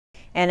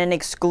And an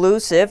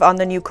exclusive on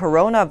the new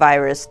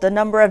coronavirus, the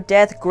number of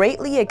deaths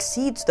greatly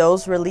exceeds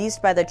those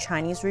released by the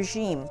Chinese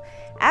regime.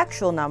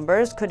 Actual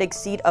numbers could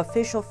exceed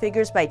official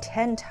figures by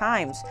 10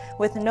 times,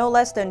 with no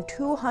less than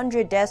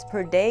 200 deaths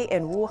per day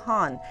in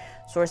Wuhan.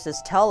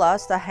 Sources tell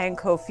us the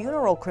Hankou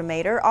funeral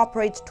cremator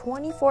operates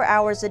 24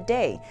 hours a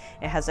day.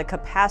 It has a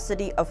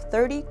capacity of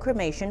 30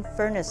 cremation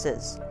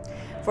furnaces.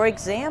 For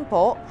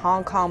example,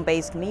 Hong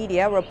Kong-based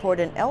media report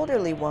an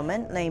elderly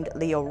woman named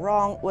Liu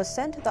Rong was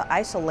sent to the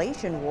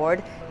isolation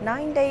ward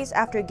 9 days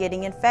after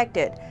getting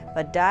infected,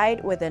 but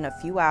died within a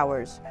few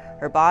hours.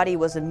 Her body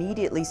was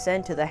immediately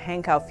sent to the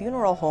Hankou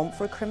funeral home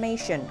for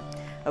cremation.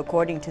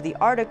 According to the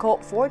article,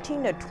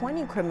 14 to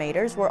 20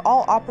 cremators were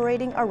all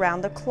operating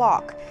around the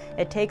clock.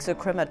 It takes a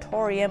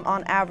crematorium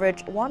on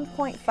average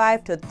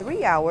 1.5 to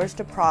 3 hours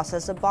to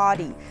process a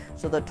body,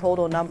 so the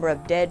total number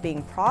of dead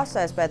being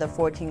processed by the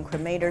 14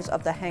 cremators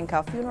of the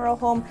Hankou funeral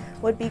home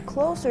would be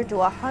closer to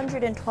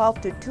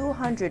 112 to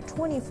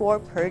 224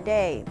 per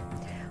day.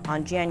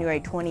 On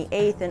January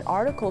 28th, an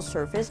article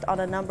surfaced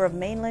on a number of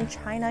mainland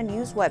China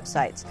news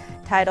websites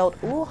titled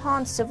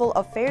 "Wuhan Civil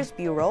Affairs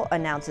Bureau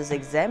announces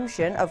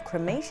exemption of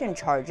cremation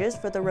charges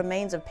for the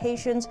remains of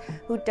patients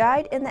who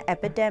died in the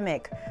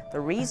epidemic." The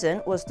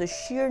reason was the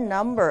sheer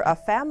number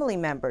of family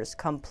members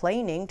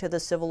complaining to the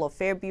Civil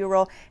Affairs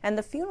Bureau and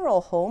the funeral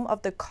home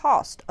of the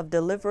cost of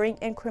delivering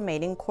and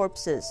cremating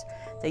corpses.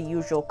 The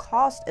usual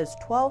cost is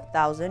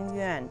 12,000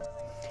 yuan.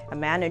 A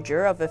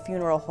manager of a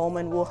funeral home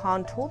in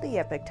Wuhan told the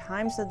Epoch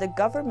Times that the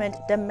government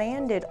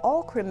demanded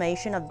all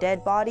cremation of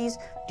dead bodies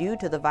due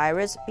to the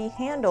virus be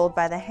handled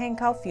by the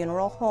Hankou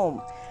funeral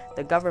home.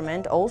 The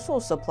government also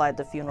supplied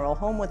the funeral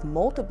home with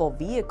multiple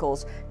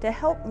vehicles to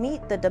help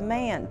meet the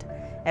demand.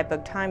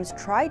 Epoch Times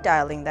tried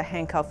dialing the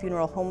Hankou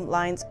funeral home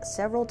lines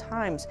several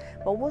times,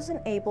 but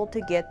wasn't able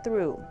to get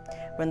through.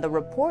 When the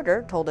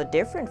reporter told a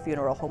different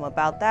funeral home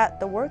about that,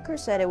 the worker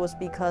said it was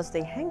because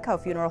the Hankou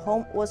funeral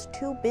home was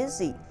too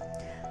busy.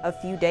 A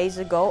few days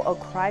ago, a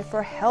cry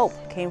for help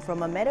came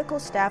from a medical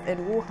staff in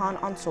Wuhan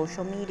on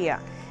social media.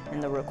 In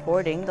the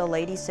recording, the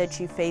lady said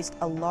she faced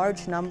a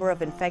large number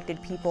of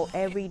infected people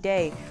every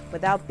day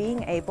without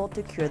being able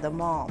to cure them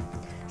all.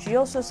 She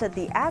also said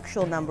the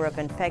actual number of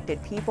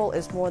infected people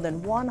is more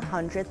than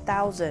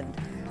 100,000.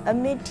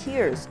 Amid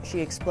tears, she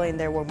explained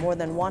there were more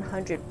than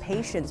 100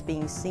 patients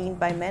being seen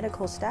by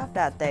medical staff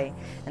that day,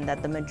 and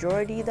that the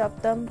majority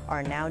of them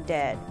are now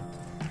dead.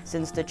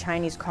 Since the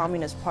Chinese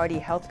Communist Party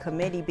Health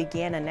Committee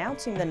began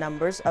announcing the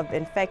numbers of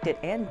infected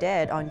and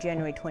dead on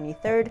January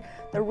 23rd,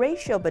 the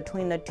ratio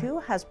between the two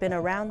has been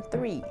around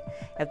 3.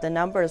 If the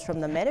numbers from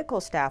the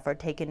medical staff are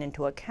taken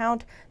into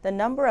account, the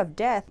number of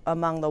deaths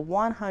among the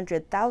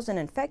 100,000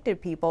 infected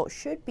people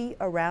should be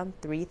around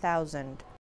 3,000.